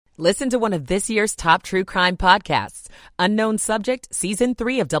Listen to one of this year's top true crime podcasts. Unknown Subject, Season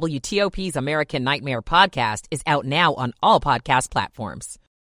 3 of WTOP's American Nightmare podcast is out now on all podcast platforms.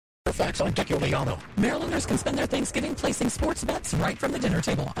 Facts on Decio Leano. Marylanders can spend their Thanksgiving placing sports bets right from the dinner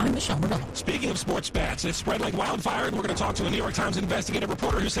table. I'm Michelle Morello. Speaking of sports bets, it's spread like wildfire, and we're going to talk to a New York Times investigative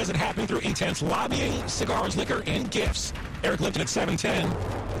reporter who says it happened through intense lobbying, cigars, liquor, and gifts. Eric Lipton at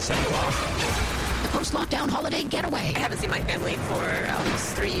 7:10, 7 o'clock. The post-lockdown holiday getaway. I haven't seen my family for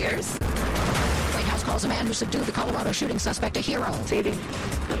almost 3 years. White House calls a man who subdued the Colorado shooting suspect a hero. Saving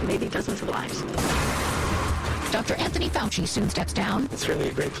maybe dozens of lives. Dr. Anthony Fauci soon steps down. It's really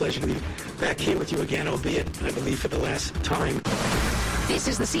a great pleasure to be back here with you again, albeit, I believe, for the last time. This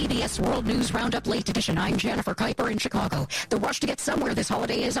is the CBS World News Roundup Late Edition. I'm Jennifer Kuiper in Chicago. The rush to get somewhere this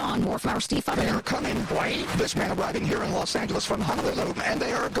holiday is on. More from our Steve Futterman. They're coming, White. This man arriving here in Los Angeles from Honolulu, and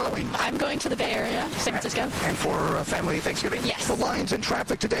they are going. I'm going to the Bay Area, San Francisco. And for family Thanksgiving? Yes. The lines in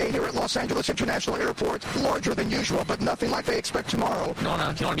traffic today here at Los Angeles International Airport, larger than usual, but nothing like they expect tomorrow. You don't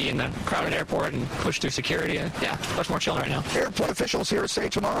want to be in the crowded airport and push through security. Yeah, much more chill right now. Airport officials here say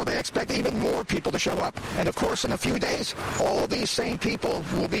tomorrow they expect even more people to show up. And of course, in a few days, all of these same people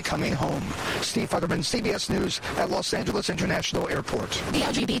will be coming home. Steve Futterman, CBS News at Los Angeles International Airport. The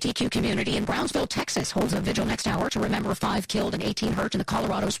LGBTQ community in Brownsville, Texas holds a vigil next hour to remember 5 killed and 18 hurt in the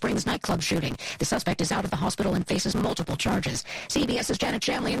Colorado Springs nightclub shooting. The suspect is out of the hospital and faces multiple charges. CBS's Janet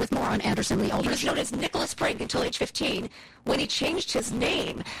Shamlian with more on Anderson Lee He Aldrich. was known as Nicholas Brink until age 15 when he changed his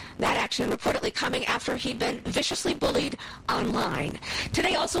name. That action reportedly coming after he'd been viciously bullied online.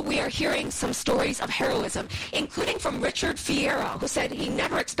 Today also we are hearing some stories of heroism, including from Richard Fierro, who said he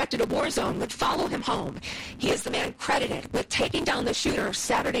never expected a war zone would follow him home. He is the man credited with taking down the shooter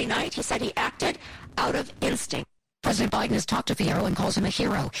Saturday night. He said he acted out of instinct. President Biden has talked to Fierro and calls him a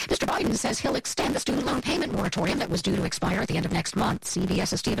hero. Mr. Biden says he'll extend the student loan payment moratorium that was due to expire at the end of next month.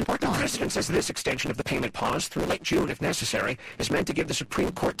 CBS's Stephen Portnoy. The president says this extension of the payment pause through late June, if necessary, is meant to give the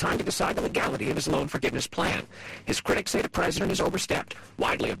Supreme Court time to decide the legality of his loan forgiveness plan. His critics say the president has overstepped,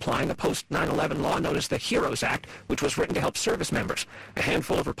 widely applying the post-9/11 law known as the HEROES Act, which was written to help service members. A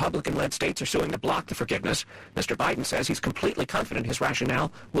handful of Republican-led states are suing to block the forgiveness. Mr. Biden says he's completely confident his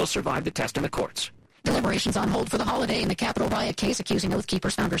rationale will survive the test in the courts. Deliberations on hold for the holiday in the Capitol riot case accusing Oath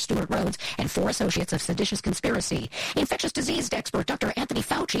Keepers founder Stuart Rhodes and 4 associates of seditious conspiracy. Infectious disease expert Dr. Anthony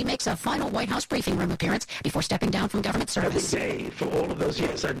Fauci makes a final White House briefing room appearance before stepping down from government service. Every day for all of those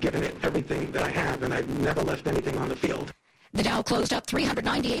years, I've given it everything that I have, and I've never left anything on the field. The Dow closed up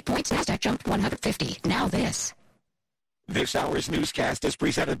 398 points. NASDAQ jumped 150. Now this. This hour's newscast is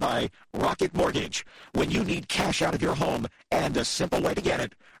presented by Rocket Mortgage. When you need cash out of your home and a simple way to get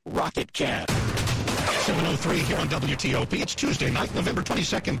it, Rocket can. 7:03 here on WTOP. It's Tuesday night, November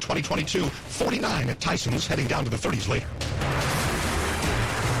 22nd, 2022. 49 at Tyson's, heading down to the 30s later.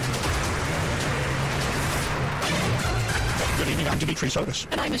 Good evening, I'm Dimitri Sotis.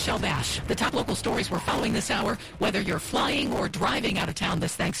 And I'm Michelle Bash. The top local stories we're following this hour, whether you're flying or driving out of town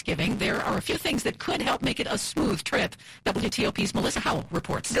this Thanksgiving, there are a few things that could help make it a smooth trip. WTOP's Melissa Howell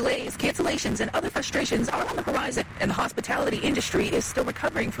reports. Delays, cancellations, and other frustrations are on the horizon, and the hospitality industry is still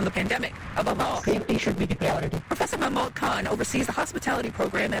recovering from the pandemic. Above all, safety should be the priority. Professor Mahmoud Khan oversees the hospitality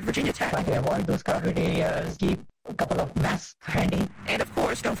program at Virginia Tech. Try to avoid those crowded areas, keep a couple of masks handy. And of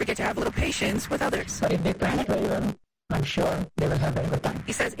course, don't forget to have a little patience with others. But if they plan it very well, I'm sure they will have a very good time.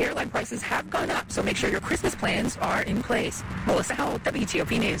 He says airline prices have gone up, so make sure your Christmas plans are in place. Melissa Howell,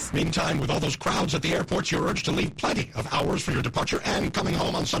 WTOP News. Meantime, with all those crowds at the airports, you're urged to leave plenty of hours for your departure and coming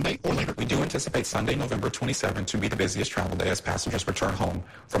home on Sunday or later. We do anticipate Sunday, November 27th to be the busiest travel day as passengers return home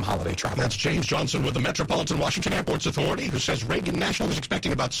from holiday travel. That's James Johnson with the Metropolitan Washington Airports Authority, who says Reagan National is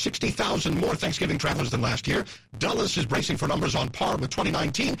expecting about 60,000 more Thanksgiving travelers than last year. Dulles is bracing for numbers on par with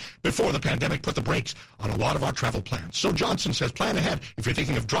 2019 before the pandemic put the brakes on a lot of our travel plans. So Johnson says plan ahead if you're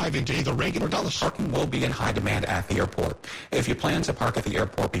thinking of driving to either Reagan or Dulles. Parking will be in high demand at the airport. If you plan to park at the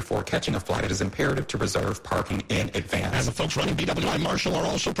airport before catching a flight, it is imperative to reserve parking in advance. And the folks running BWI Marshall are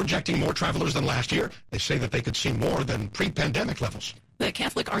also projecting more travelers than last year. They say that they could see more than pre-pandemic levels. The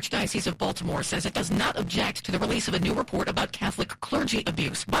Catholic Archdiocese of Baltimore says it does not object to the release of a new report about Catholic clergy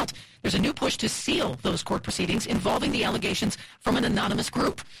abuse, but there's a new push to seal those court proceedings involving the allegations from an anonymous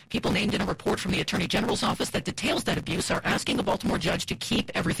group. People named in a report from the Attorney General's office that details that abuse are asking a Baltimore judge to keep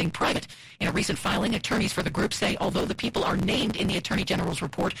everything private. In a recent filing, attorneys for the group say although the people are named in the Attorney General's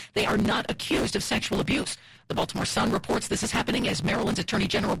report, they are not accused of sexual abuse. The Baltimore Sun reports this is happening as Maryland's Attorney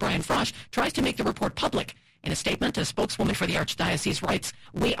General Brian Frosh tries to make the report public. In a statement, a spokeswoman for the Archdiocese writes,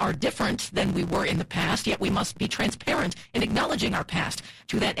 "We are different than we were in the past, yet we must be transparent in acknowledging our past.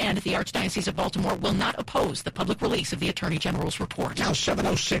 To that end, the Archdiocese of Baltimore will not oppose the public release of the Attorney General's report." Now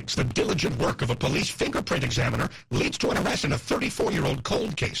 7:06, the diligent work of a police fingerprint examiner leads to an arrest in a 34-year-old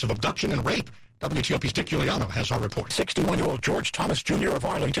cold case of abduction and rape. WTOP's Dick Giuliano has our report. 61-year-old George Thomas Jr. of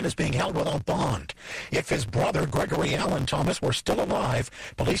Arlington is being held without bond. If his brother, Gregory Allen Thomas, were still alive,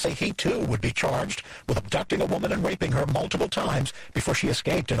 police say he too would be charged with abducting a woman and raping her multiple times before she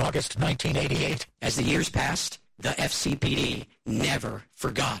escaped in August 1988. As the years passed, the FCPD never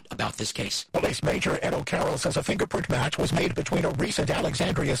forgot about this case. Police Major Ed O'Carroll says a fingerprint match was made between a recent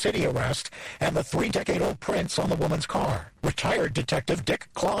Alexandria City arrest and the 3-decade-old prints on the woman's car. Retired Detective Dick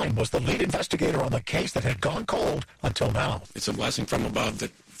Klein was the lead investigator on the case that had gone cold until now. It's a blessing from above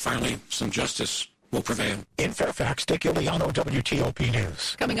that finally some justice will prevail. In Fairfax, Dick Giuliano, WTOP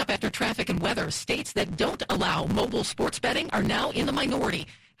News. Coming up after traffic and weather, states that don't allow mobile sports betting are now in the minority.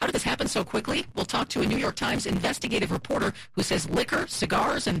 How did this happen so quickly? We'll talk to a New York Times investigative reporter who says liquor,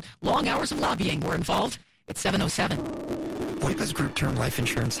 cigars, and long hours of lobbying were involved. It's 7:07. WIPA's group term life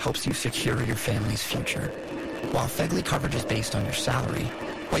insurance helps you secure your family's future. While FEGLI coverage is based on your salary,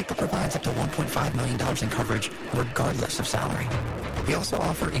 WIPA provides up to $1.5 million in coverage regardless of salary. We also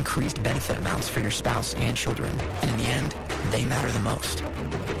offer increased benefit amounts for your spouse and children, and in the end, they matter the most.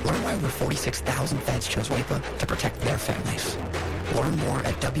 Learn why over 46,000 feds chose WIPA to protect their families. Learn more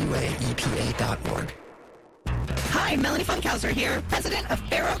at WAEPA.org. Hi, Melanie Funkhauser here, president of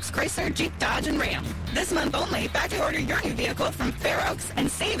Fair Oaks Chrysler, Jeep, Dodge, and Ram. This month only, factory order your new vehicle from Fair Oaks and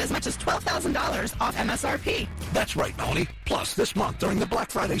save as much as $12,000 off MSRP. That's right, Melanie. Plus, this month during the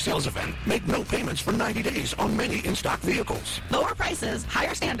Black Friday sales event, make no payments for 90 days on many in-stock vehicles. Lower prices,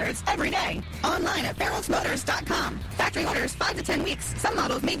 higher standards every day. Online at fairoaksmotors.com. Factory orders 5 to 10 weeks. Some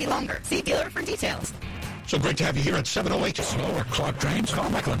models may be longer. See dealer for details. So great to have you here at 7:08. Slow or clogged drains? Call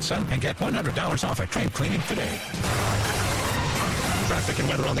Michael & Son and get $100 off at train cleaning today. Traffic and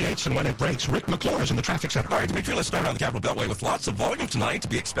weather on the 8s and when it breaks. Rick McClure is in the traffic center. All right, Dimitri, let's start around the Capital Beltway with lots of volume tonight to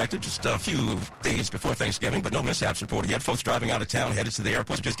be expected. Just a few days before Thanksgiving, but no mishaps reported yet. Folks driving out of town, headed to the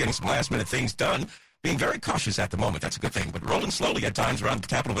airport, just getting some last-minute things done. Being very cautious at the moment. That's a good thing. But rolling slowly at times around the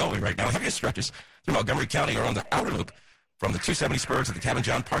Capital Beltway right now. Heaviest stretches through Montgomery County are on the outer loop from the 270 spur to the Cabin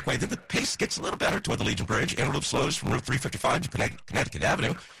John Parkway. Then the pace gets a little better toward the Legion Bridge. Inner loop slows from Route 355 to Connecticut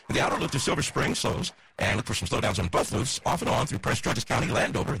Avenue. And the outer loop to Silver Spring slows. And look for some slowdowns on both loops, off and on through Prince George's County,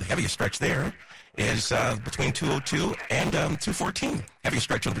 Landover. The heaviest stretch there is between 202 and 214. Heaviest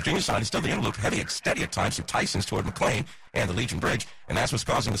stretch on the Virginia side is still the inner loop, heavy and steady at times through Tyson's toward McLean and the Legion Bridge. And that's what's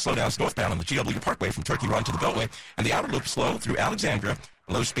causing the slowdowns northbound on the GW Parkway from Turkey Run to the Beltway. And the outer loop slow through Alexandria,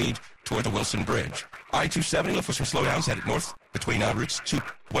 low speed toward the Wilson Bridge. I-270 look for some slowdowns headed north between routes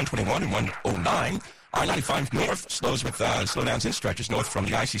 121 and 109. I-95 north slows with slowdowns in stretches north from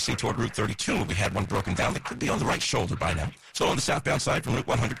the ICC toward Route 32. We had one broken down that could be on the right shoulder by now. So on the southbound side from Route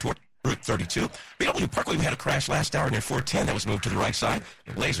 100 toward Route 32. BW Parkway, we had a crash last hour near 410 that was moved to the right side.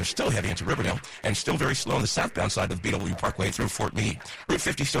 The delays are still heavy into Riverdale and still very slow on the southbound side of the BW Parkway through Fort Meade. Route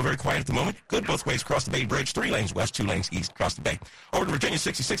 50 still very quiet at the moment. Good both ways across the Bay Bridge, 3 lanes west, 2 lanes east across the Bay. Over to Virginia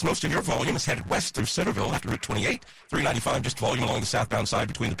 66, most of your volume is headed west through Centerville after Route 28. 395 just volume along the southbound side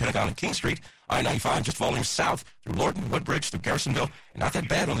between the Pentagon and King Street. I-95 just volume south through Lorton, Woodbridge, through Garrisonville, and not that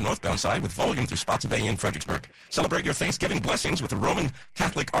bad on the northbound side with volume through Spotsylvania and Fredericksburg. Celebrate your Thanksgiving blessings with the Roman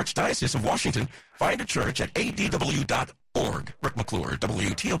Catholic Archdiocese of Washington. Find a church at adw.org. Rick McClure,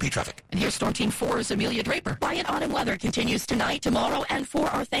 WTOP Traffic. And here's Storm Team 4's Amelia Draper. Quiet autumn weather continues tonight, tomorrow, and for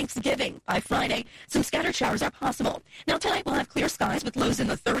our Thanksgiving. By Friday, some scattered showers are possible. Now tonight we'll have clear skies with lows in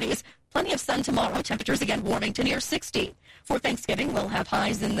the 30s. Plenty of sun tomorrow. Temperatures again warming to near 60. For Thanksgiving, we'll have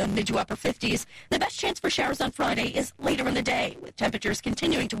highs in the mid to upper 50s. The best chance for showers on Friday is later in the day, with temperatures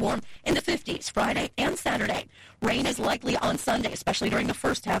continuing to warm in the 50s Friday and Saturday. Rain is likely on Sunday, especially during the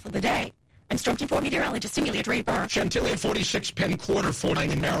first half of the day. I'm Storm Team 4 meteorologist Amelia Draper. Chantilly at 46 Penn Quarter,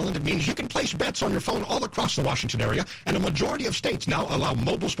 4.9 in Maryland. It means you can place bets on your phone all across the Washington area, and a majority of states now allow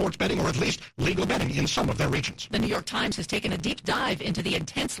mobile sports betting or at least legal betting in some of their regions. The New York Times has taken a deep dive into the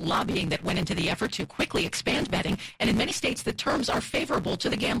intense lobbying that went into the effort to quickly expand betting, and in many states the terms are favorable to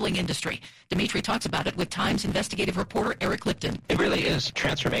the gambling industry. Dimitri talks about it with Times investigative reporter Eric Lipton. It really is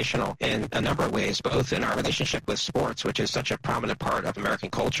transformational in a number of ways, both in our relationship with sports, which is such a prominent part of American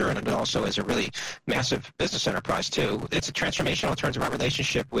culture, and it also is a really massive business enterprise, too. It's a transformational in terms of our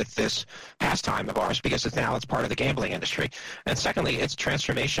relationship with this pastime of ours because now it's part of the gambling industry. And secondly, it's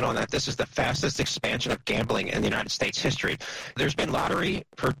transformational in that this is the fastest expansion of gambling in the United States history. There's been lottery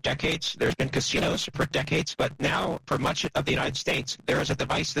for decades. There's been casinos for decades. But now, for much of the United States, there is a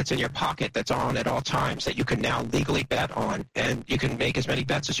device that's in your pocket that's on at all times that you can now legally bet on. And you can make as many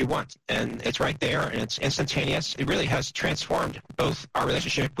bets as you want. And it's right there, and it's instantaneous. It really has transformed both our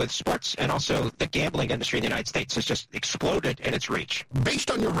relationship with sports and also the gambling industry in the United States has just exploded in its reach.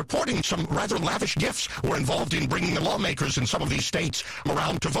 Based on your reporting, some rather lavish gifts were involved in bringing the lawmakers in some of these states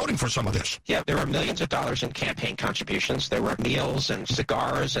around to voting for some of this. Yeah, there were millions of dollars in campaign contributions. There were meals and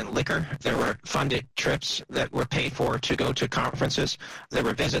cigars and liquor. There were funded trips that were paid for to go to conferences. There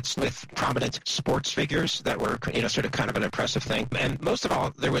were visits with prominent sports figures that were, sort of kind of an impressive thing. And most of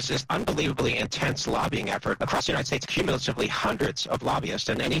all, there was this unbelievably intense lobbying effort across the United States, cumulatively hundreds of lobbyists.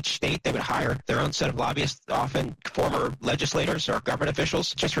 And in each state, they would hire their own set of lobbyists, often former legislators or government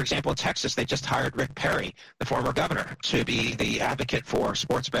officials. Just for example, in Texas, they just hired Rick Perry, the former governor, to be the advocate for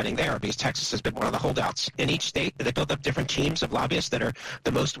sports betting there because Texas has been one of the holdouts. In each state, they built up different teams of lobbyists that are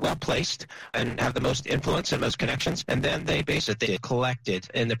the most well-placed and have the most influence and most connections. And then they basically collected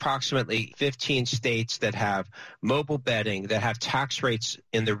in approximately 15 states that have mobile betting, that have tax rates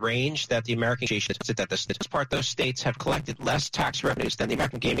in the range that the American Association said that the part those states have collected less tax revenues than the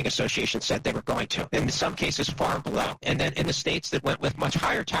American Gaming Association said they were going to. In some cases, far below. And then in the states that went with much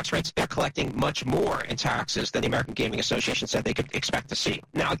higher tax rates, they're collecting much more in taxes than the American Gaming Association said they could expect to see.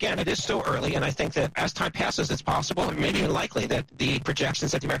 Now, again, it is still early, and I think that as time passes, it's possible, and maybe even likely, that the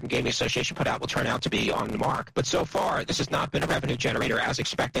projections that the American Gaming Association put out will turn out to be on the mark. But so far, this has not been a revenue generator as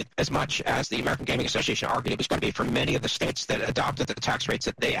expected, as much as the American Gaming Association argued it was going to be for many of the states that adopted the tax rates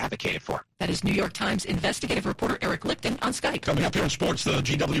that they advocated for. That is New York Times investigative reporter Eric Lipton on Skype. Coming up here in sports, the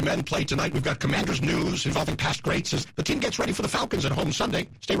GW men play tonight. We've got Commanders news involving past greats as the team gets ready for the Falcons at home Sunday.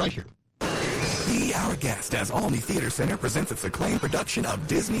 Stay right here. Be our guest as Olney Theater Center presents its acclaimed production of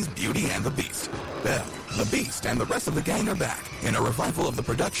Disney's Beauty and the Beast. Belle, the Beast, and the rest of the gang are back in a revival of the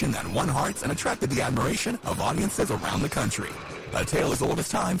production that won hearts and attracted the admiration of audiences around the country. A tale as old as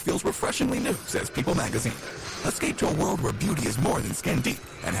time feels refreshingly new, says People magazine. Escape to a world where beauty is more than skin deep,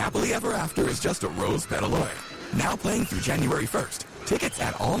 and happily ever after is just a rose petal away. Now playing through January 1st. Tickets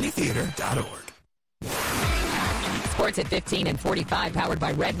at olneytheater.org. Sports at 15 and 45, powered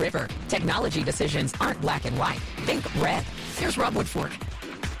by Red River. Technology decisions aren't black and white. Think red. Here's Rob Woodford.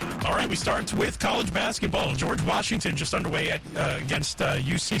 All right, we start with college basketball. George Washington just underway against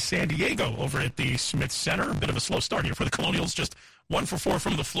UC San Diego over at the Smith Center. A bit of a slow start here for the Colonials. Just 1 for 4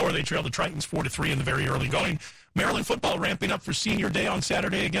 from the floor. They trailed the Tritons 4-3 in the very early going. Maryland football ramping up for senior day on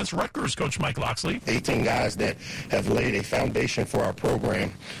Saturday against Rutgers, Coach Mike Loxley. 18 guys that have laid a foundation for our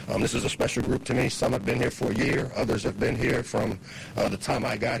program. This is a special group to me. Some have been here for a year. Others have been here from the time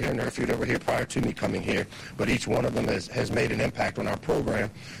I got here, and there are a few that were here prior to me coming here. But each one of them has made an impact on our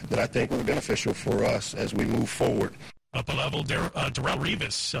program that I think will be beneficial for us as we move forward. Up a level, Darrelle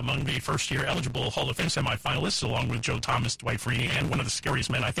Revis among the first-year eligible Hall of Fame semifinalists, along with Joe Thomas, Dwight Freeney, and one of the scariest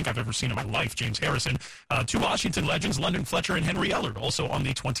men I think I've ever seen in my life, James Harrison. 2 Washington legends, London Fletcher and Henry Ellard, also on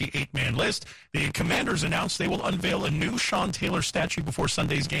the 28-man list. The Commanders announced they will unveil a new Sean Taylor statue before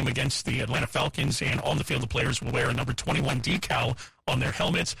Sunday's game against the Atlanta Falcons, and on the field the players will wear a number 21 decal on their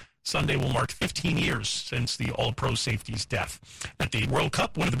helmets. Sunday will mark 15 years since the All-Pro safety's death. At the World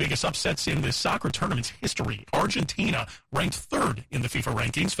Cup, one of the biggest upsets in the soccer tournament's history, Argentina, ranked 3rd in the FIFA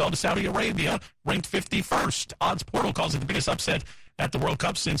rankings, fell to Saudi Arabia, ranked 51st. Odds Portal calls it the biggest upset at the World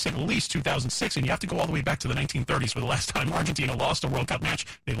Cup since at least 2006, and you have to go all the way back to the 1930s for the last time Argentina lost a World Cup match.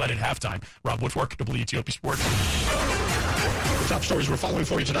 They led at halftime. Rob Woodfork, WTOP Sports. The top stories we're following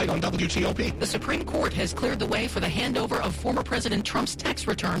for you tonight on WTOP. The Supreme Court has cleared the way for the handover of former President Trump's tax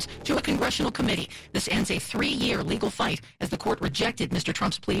returns to a congressional committee. This ends a 3-year legal fight as the court rejected Mr.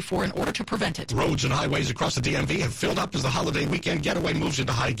 Trump's plea for in order to prevent it. Roads and highways across the DMV have filled up as the holiday weekend getaway moves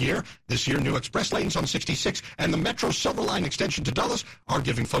into high gear. This year, new express lanes on 66 and the Metro Silver Line extension to Dulles are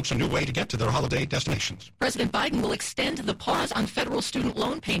giving folks a new way to get to their holiday destinations. President Biden will extend the pause on federal student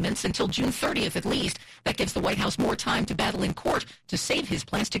loan payments until June 30th at least. That gives the White House more time to battle in court to save his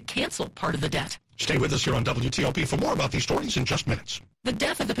plans to cancel part of the debt. Stay with us here on WTOP for more about these stories in just minutes. The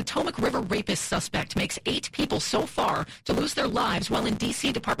death of the Potomac River rapist suspect makes 8 people so far to lose their lives while in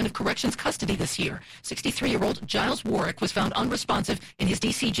D.C. Department of Corrections custody this year. 63-year-old Giles Warwick was found unresponsive in his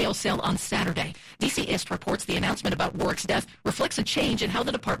D.C. jail cell on Saturday. D.C. IST reports the announcement about Warwick's death reflects a change in how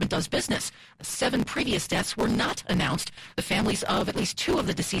the department does business. 7 previous deaths were not announced. The families of at least 2 of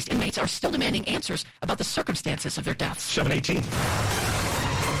the deceased inmates are still demanding answers about the circumstances of their deaths. 7:18.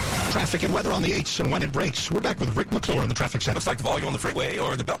 Traffic and weather on the 8s and when it breaks. We're back with Rick McClure in the traffic center. Looks like the volume on the freeway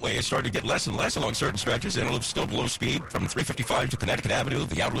or the Beltway is starting to get less and less along certain stretches. Interloops still below speed from 355 to Connecticut Avenue.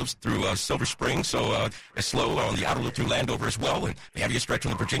 The outer loops through Silver Spring, so it's slow on the outer loop through Landover as well. And the heaviest stretch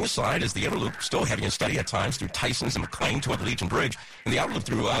on the Virginia side is the inner loop, still heavy and steady at times through Tysons and McLean toward the Legion Bridge. And the outer loop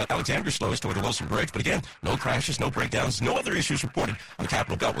through Alexander slowest toward the Wilson Bridge. But again, no crashes, no breakdowns, no other issues reported on the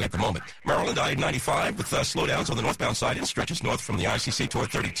Capital Beltway at the moment. Maryland I-95 with slowdowns on the northbound side in stretches north from the ICC toward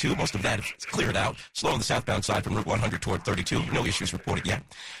 32. Most of that is cleared out. Slow on the southbound side from Route 100 toward 32. No issues reported yet.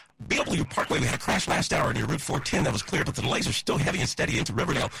 BW Parkway, we had a crash last hour near Route 410 that was cleared, but the delays are still heavy and steady into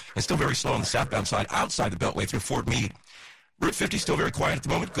Riverdale and still very slow on the southbound side outside the Beltway through Fort Meade. Route 50 still very quiet at the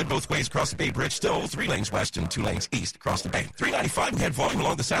moment. Good both ways across the Bay Bridge. Still 3 lanes west and 2 lanes east across the Bay. 395, we had volume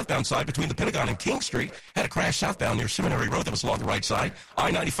along the southbound side between the Pentagon and King Street. Had a crash southbound near Seminary Road that was along the right side.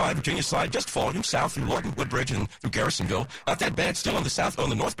 I-95, Virginia side, just volume south through Lorton, Woodbridge, and through Garrisonville. Not that bad. Still on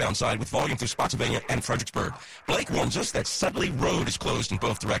the northbound side with volume through Spotsylvania and Fredericksburg. Blake warns us that Sudley Road is closed in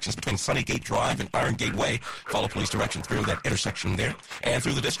both directions between Sunnygate Drive and Iron Gate Way. Follow police direction through that intersection there. And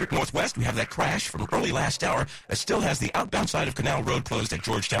through the district northwest, we have that crash from early last hour that still has the outbound side of Canal Road closed at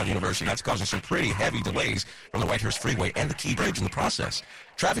Georgetown University. That's causing some pretty heavy delays from the Whitehurst Freeway and the Key Bridge in the process.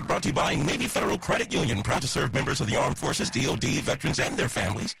 Traffic brought to you by Navy Federal Credit Union, proud to serve members of the Armed Forces, DOD, veterans, and their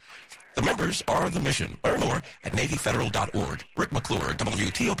families. The members are the mission. Learn more at NavyFederal.org. Rick McClure,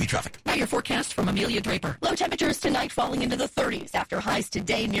 WTOP Traffic. Now your forecast from Amelia Draper. Low temperatures tonight falling into the 30s after highs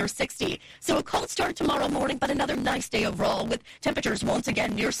today near 60. So a cold start tomorrow morning, but another nice day overall with temperatures once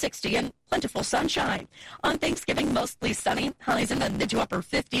again near 60 and plentiful sunshine. On Thanksgiving, mostly sunny, highs in the mid to upper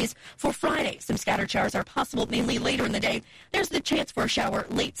 50s. For Friday, some scattered showers are possible mainly later in the day. There's the chance for a shower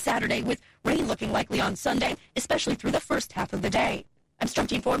late Saturday with rain looking likely on Sunday, especially through the first half of the day. I'm Storm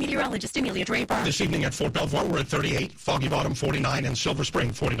Team 4 meteorologist Amelia Draper. This evening at Fort Belvoir, we're at 38, Foggy Bottom 49, and Silver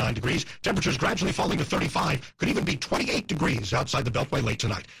Spring 49 degrees. Temperatures gradually falling to 35. Could even be 28 degrees outside the Beltway late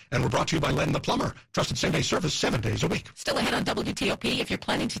tonight. And we're brought to you by Len the Plumber. Trusted same-day service 7 days a week. Still ahead on WTOP, if you're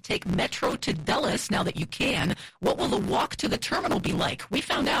planning to take Metro to Dulles, now that you can, what will the walk to the terminal be like? We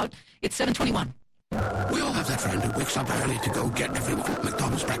found out. It's 7:21. We all have that friend who wakes up early to go get everyone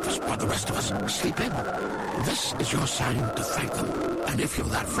McDonald's breakfast while the rest of us sleep in. This is your sign to thank them. And if you're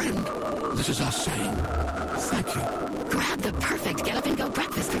that friend, this is us saying thank you. Grab the perfect get-up-and-go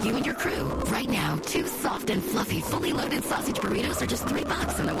breakfast for you and your crew. Right now, 2 soft and fluffy, fully loaded sausage burritos are just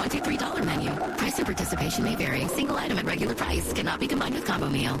 $3 on the $1, $2, $3 menu. Price and participation may vary. Single item at regular price cannot be combined with combo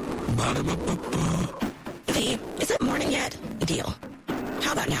meal. V, is it morning yet? Deal.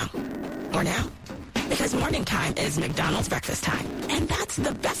 How about now? Or now? Because morning time is McDonald's breakfast time. And that's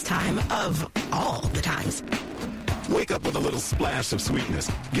the best time of all the times. Wake up with a little splash of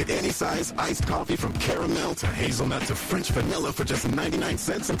sweetness. Get any size iced coffee from caramel to hazelnut to French vanilla for just 99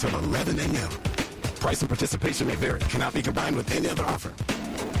 cents until 11 a.m. Price and participation may vary. Cannot be combined with any other offer.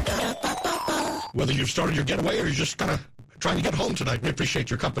 Whether you've started your getaway or you're just kind of trying to get home tonight, we appreciate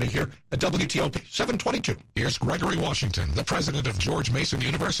your company here at WTOP 722. Here's Gregory Washington, the president of George Mason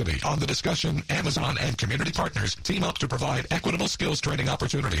University, on the discussion Amazon and community partners team up to provide equitable skills training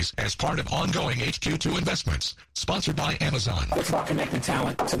opportunities as part of ongoing HQ2 investments. Sponsored by Amazon. It's about connecting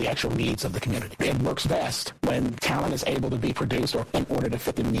talent to the actual needs of the community. It works best when talent is able to be produced or in order to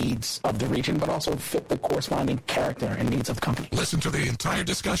fit the needs of the region, but also fit the corresponding character and needs of the company. Listen to the entire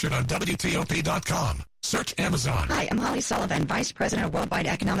discussion on WTOP.com. Search Amazon. Hi, I'm Holly Sullivan, Vice President of Worldwide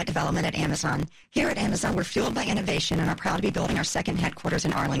Economic Development at Amazon. Here at Amazon, we're fueled by innovation and are proud to be building our second headquarters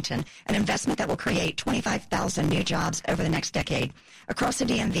in Arlington, an investment that will create 25,000 new jobs over the next decade. Across the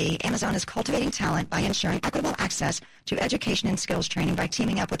DMV, Amazon is cultivating talent by ensuring equitable access to education and skills training by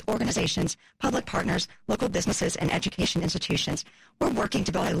teaming up with organizations, public partners, local businesses, and education institutions. We're working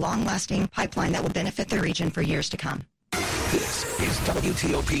to build a long-lasting pipeline that will benefit the region for years to come. This is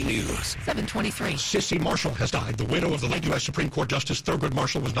WTOP News. 7:23. Sissy Marshall has died. The widow of the late U.S. Supreme Court Justice Thurgood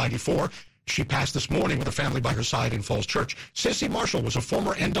Marshall was 94. She passed this morning with her family by her side in Falls Church. Sissy Marshall was a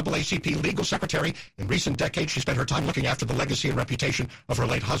former NAACP legal secretary. In recent decades, she spent her time looking after the legacy and reputation of her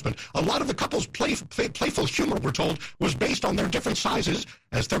late husband. A lot of the couple's playful humor, we're told, was based on their different sizes,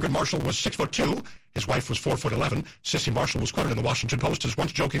 as Thurgood Marshall was 6'2". His wife was 4'11". Sissy Marshall was quoted in the Washington Post as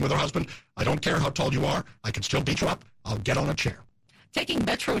once joking with her husband, "I don't care how tall you are, I can still beat you up. I'll get on a chair." Taking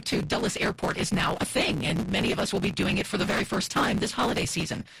Metro to Dulles Airport is now a thing, and many of us will be doing it for the very first time this holiday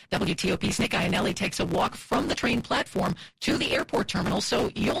season. WTOP's Nick Iannelli takes a walk from the train platform to the airport terminal,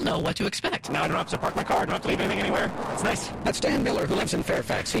 so you'll know what to expect. Now I don't have to park my car. I don't have to leave anything anywhere. It's nice. That's Dan Miller, who lives in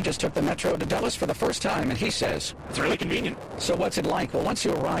Fairfax. He just took the Metro to Dulles for the first time, and he says, it's really convenient. So what's it like? Well, once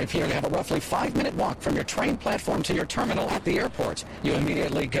you arrive here, you have a roughly 5-minute walk from your train platform to your terminal at the airport. You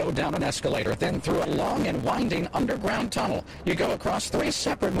immediately go down an escalator, then through a long and winding underground tunnel. You go across 3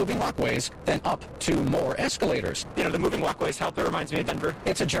 separate moving walkways, then up 2 more escalators. You know, the moving walkways help. It reminds me of Denver.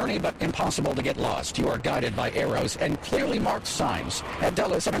 It's a journey, but impossible to get lost. You are guided by arrows and clearly marked signs. At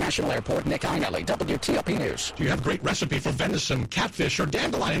Dulles International Airport, Nick Iannelli, WTOP News. Do you have a great recipe for venison, catfish, or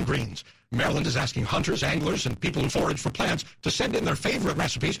dandelion greens? Maryland is asking hunters, anglers, and people who forage for plants to send in their favorite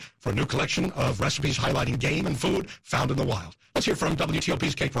recipes for a new collection of recipes highlighting game and food found in the wild. Let's hear from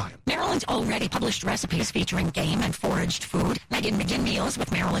WTOP's Kate Ryan. Maryland's already published recipes featuring game and foraged food. Megan McGinn Meals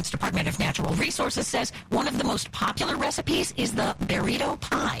with Maryland's Department of Natural Resources says one of the most popular recipes is the burrito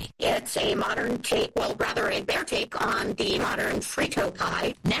pie. It's a modern take, well, rather a bear take on the modern frito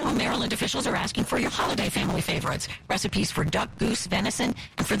pie. Now Maryland officials are asking for your holiday family favorites. Recipes for duck, goose, venison,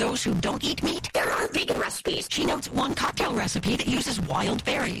 and for those who don't eat meat. There are vegan recipes. She notes one cocktail recipe that uses wild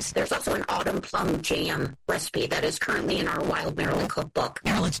berries. There's also an autumn plum jam recipe that is currently in our Wild Maryland cookbook.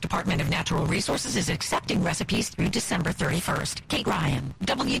 Maryland's Department of Natural Resources is accepting recipes through December 31st. Kate Ryan,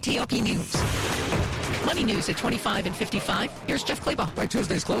 WTOP News. Money news at 25 and 55. Here's Jeff Clabaugh. By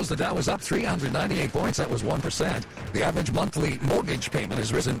Tuesday's close, the Dow was up 398 points. That was 1%. The average monthly mortgage payment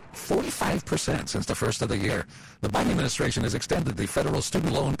has risen 45% since the first of the year. The Biden administration has extended the federal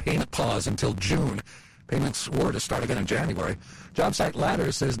student loan payment pause until June. Payments were to start again in January. Job site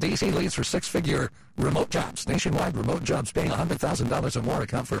Ladder says D.C. leads for 6-figure remote jobs. Nationwide, remote jobs paying $100,000 or more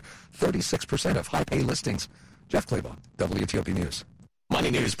account for 36% of high-pay listings. Jeff Clabaugh, WTOP News. Money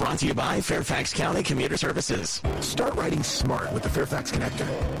News brought to you by Fairfax County Commuter Services. Start riding smart with the Fairfax Connector.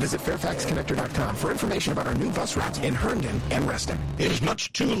 Visit fairfaxconnector.com for information about our new bus routes in Herndon and Reston. It is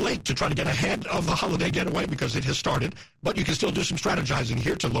much too late to try to get ahead of the holiday getaway because it has started, but you can still do some strategizing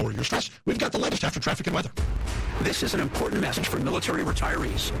here to lower your stress. We've got the latest after traffic and weather. This is an important message for military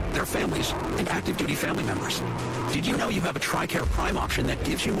retirees, their families, and active duty family members. Did you know you have a TRICARE Prime option that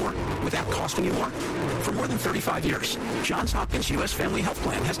gives you more without costing you more? For more than 35 years, Johns Hopkins U.S. Family Health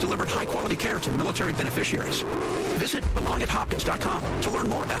Plan has delivered high-quality care to military beneficiaries. Visit belongathopkins.com to learn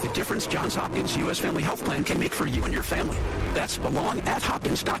more about the difference Johns Hopkins U.S. Family Health Plan can make for you and your family. That's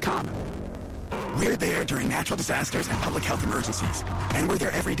belongathopkins.com. We're there during natural disasters and public health emergencies. And we're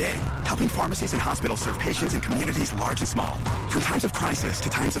there every day, helping pharmacies and hospitals serve patients in communities large and small. From times of crisis to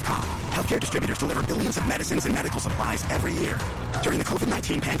times of calm, healthcare distributors deliver billions of medicines and medical supplies every year. During the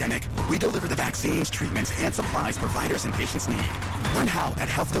COVID-19 pandemic, we deliver the vaccines, treatments, and supplies providers and patients need. Learn how at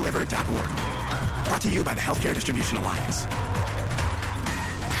healthdelivered.org. Brought to you by the Healthcare Distribution Alliance.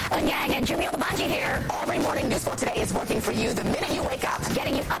 Yang and Jamil Babanji here. Every morning News 4 Today is working for you the minute you wake up,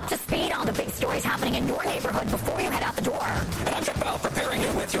 getting you up to speed on the big stories happening in your neighborhood before you head out the door. And I'm Chuck Bell, preparing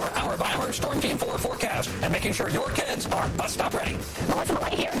you with your hour-by-hour Storm Team 4 forecast and making sure your kids are bus stop ready. Melissa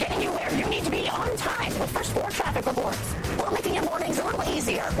Malay here, getting you where you need to be on time with First 4 traffic reports. We're making your mornings a little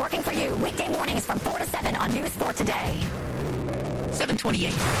easier, working for you weekday mornings from 4 to 7 on News 4 Today.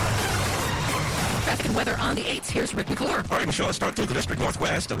 728. Traffic and weather on the 8s. Here's Rick McClure. All right, Michelle, let's start through the District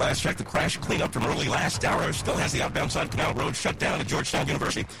Northwest. At last check, the crash cleanup from early last hour still has the outbound side of Canal Road shut down at Georgetown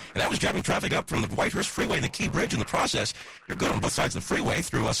University. And that was jamming traffic up from the Whitehurst Freeway and the Key Bridge in the process. You're good on both sides of the freeway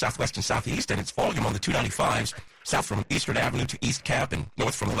through southwest and southeast, and it's volume on the 295s, south from Eastern Avenue to East Cap and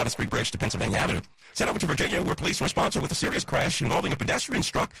north from the 11th Street Bridge to Pennsylvania Avenue. Sent over to Virginia, where police response with a serious crash involving a pedestrian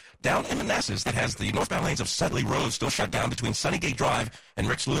struck down in Manassas that has the northbound lanes of Sedley Road still shut down between Sunnygate Drive and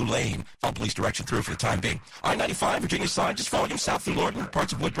Rixloo Lane. Follow police direction through for the time being. I-95, Virginia side, just volume south through Lorton,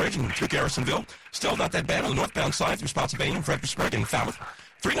 parts of Woodbridge and through Garrisonville. Still not that bad on the northbound side through Spotsylvania and Fredericksburg and Falmouth.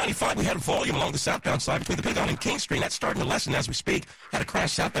 395, we had a volume along the southbound side between the Pentagon and King Street. That's starting to lessen as we speak. Had a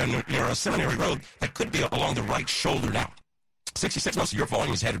crash southbound near Seminary Road that could be along the right shoulder now. 66, most of your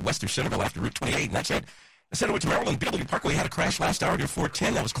volume is headed west through Centerville after Route 28, and that's it. Sent over to Maryland, BW Parkway had a crash last hour near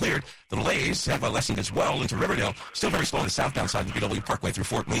 410. That was cleared. The delays have lessened as well into Riverdale. Still very slow on the southbound side of the BW Parkway through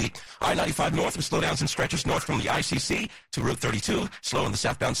Fort Meade. I-95 north with slowdowns and stretches north from the ICC to Route 32. Slow on the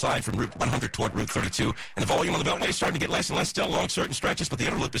southbound side from Route 100 toward Route 32. And the volume on the Beltway is starting to get less and less still along certain stretches, but the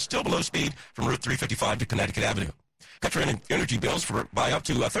inner loop is still below speed from Route 355 to Connecticut Avenue. Cut your energy bills by up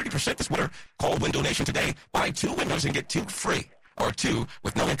to 30% this winter. Call Window Nation today. Buy 2 windows and get 2 free. or 2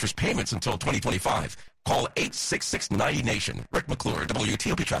 with no interest payments until 2025. Call 866-90-NATION. Rick McClure,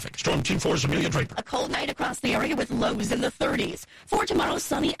 WTOP Traffic. Storm Team 4's Amelia Draper. A cold night across the area with lows in the 30s. For tomorrow,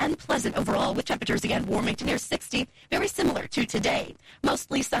 sunny and pleasant overall with temperatures again warming to near 60, very similar to today.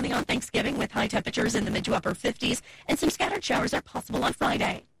 Mostly sunny on Thanksgiving with high temperatures in the mid to upper 50s, and some scattered showers are possible on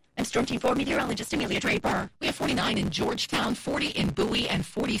Friday. I'm Storm Team 4 meteorologist Amelia Draper. We have 49 in Georgetown, 40 in Bowie, and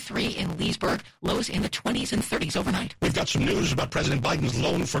 43 in Leesburg. Lows in the 20s and 30s overnight. We've got some news about President Biden's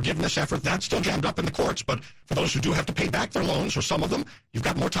loan forgiveness effort. That's still jammed up in the courts, but for those who do have to pay back their loans, or some of them, you've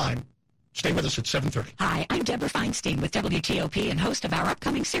got more time. Stay with us at 7:30. Hi, I'm Deborah Feinstein with WTOP and host of our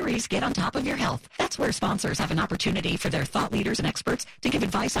upcoming series, Get on Top of Your Health. That's where sponsors have an opportunity for their thought leaders and experts to give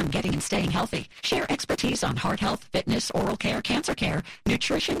advice on getting and staying healthy, share expertise on heart health, fitness, oral care, cancer care,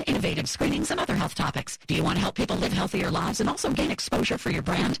 nutrition, innovative screenings, and other health topics. Do you want to help people live healthier lives and also gain exposure for your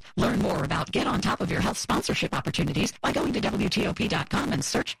brand? Learn more about Get on Top of Your Health sponsorship opportunities by going to WTOP.com and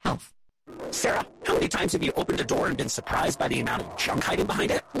search health. Sarah, how many times have you opened a door and been surprised by the amount of junk hiding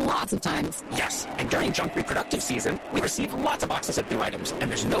behind it? Lots of times. Yes, and during junk reproductive season, we receive lots of boxes of new items, and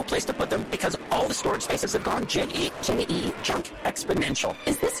there's no place to put them because all the storage spaces have gone J-E, junk exponential.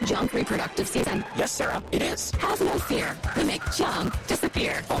 Is this junk reproductive season? Yes, Sarah, it is. Have no fear. We make junk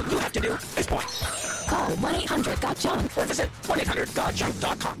disappear. All you have to do is point. Call 1-800-GOT-JUNK or visit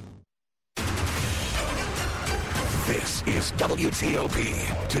 1-800-GOT-JUNK.com. This is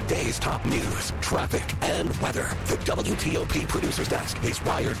WTOP. Today's top news, traffic, and weather. The WTOP Producer's Desk is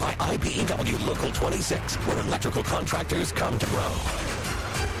wired by IBEW Local 26, where electrical contractors come to grow.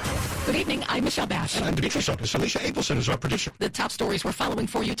 Good evening. I'm Michelle Bash. And I'm Dimitri Sotis. Alicia Abelson is our producer. The top stories we're following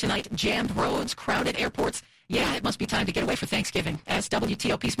for you tonight: jammed roads, crowded airports. Yeah, it must be time to get away for Thanksgiving. As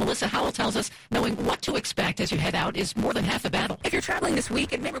WTOP's Melissa Howell tells us, knowing what to expect as you head out is more than half the battle. If you're traveling this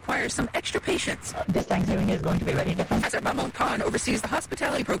week, it may require some extra patience. This Thanksgiving is going to be very different. As Ramon Khan oversees the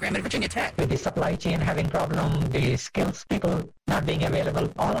hospitality program at Virginia Tech. With the supply chain having problem, the skills people not being available,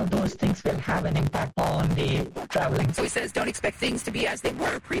 all of those things will have an impact on the traveling. So he says don't expect things to be as they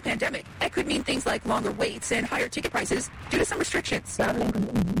were pre-pandemic. That could mean things like longer waits and higher ticket prices due to some restrictions. Traveling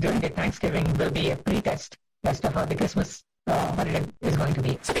during the Thanksgiving will be a pretest as to how the Christmas holiday is going to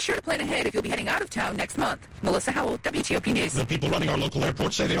be. So be sure to plan ahead if you'll be heading out of town next month. Melissa Howell, WTOP News. The people running our local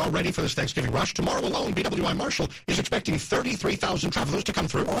airports say they are ready for this Thanksgiving rush. Tomorrow alone, BWI Marshall is expecting 33,000 travelers to come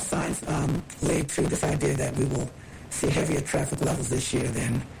through. All signs lay to this idea that we will see heavier traffic levels this year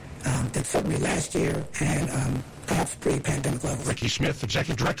than certainly last year and perhaps pre-pandemic levels. Ricky Smith,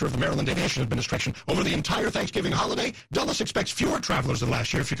 Executive Director of the Maryland Aviation Administration. Over the entire Thanksgiving holiday, Dulles expects fewer travelers than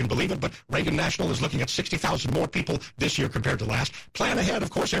last year, if you can believe it, but Reagan National is looking at 60,000 more people this year compared to last. Plan ahead. Of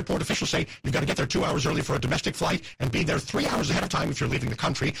course, airport officials say you've got to get there 2 hours early for a domestic flight and be there 3 hours ahead of time if you're leaving the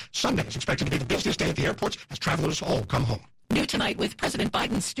country. Sunday is expected to be the busiest day at the airports as travelers all come home. New tonight, with President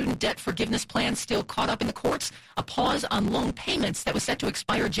Biden's student debt forgiveness plan still caught up in the courts, a pause on loan payments that was set to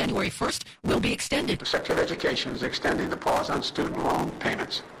expire January 1st will be extended. The Secretary of Education is extending the pause on student loan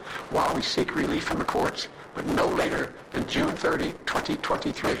payments while we seek relief from the courts, but no later than June 30,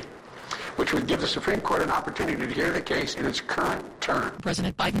 2023, which would give the Supreme Court an opportunity to hear the case in its current term.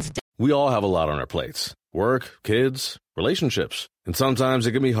 President Biden's debt. We all have a lot on our plates. Work, kids, relationships. And sometimes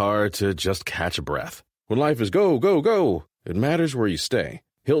it can be hard to just catch a breath. When life is go, go, go, it matters where you stay.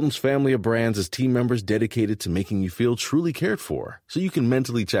 Hilton's family of brands is team members dedicated to making you feel truly cared for, so you can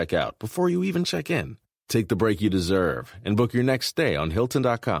mentally check out before you even check in. Take the break you deserve and book your next stay on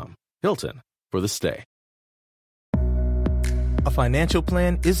Hilton.com. Hilton, for the stay. A financial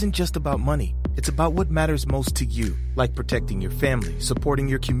plan isn't just about money. It's about what matters most to you, like protecting your family, supporting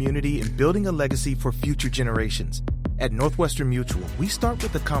your community, and building a legacy for future generations. At Northwestern Mutual, we start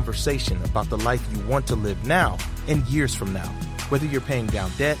with a conversation about the life you want to live now and years from now. Whether you're paying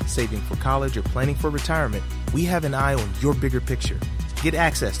down debt, saving for college, or planning for retirement, we have an eye on your bigger picture. Get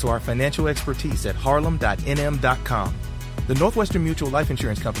access to our financial expertise at harlem.nm.com. The Northwestern Mutual Life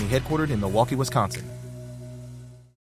Insurance Company, headquartered in Milwaukee, Wisconsin.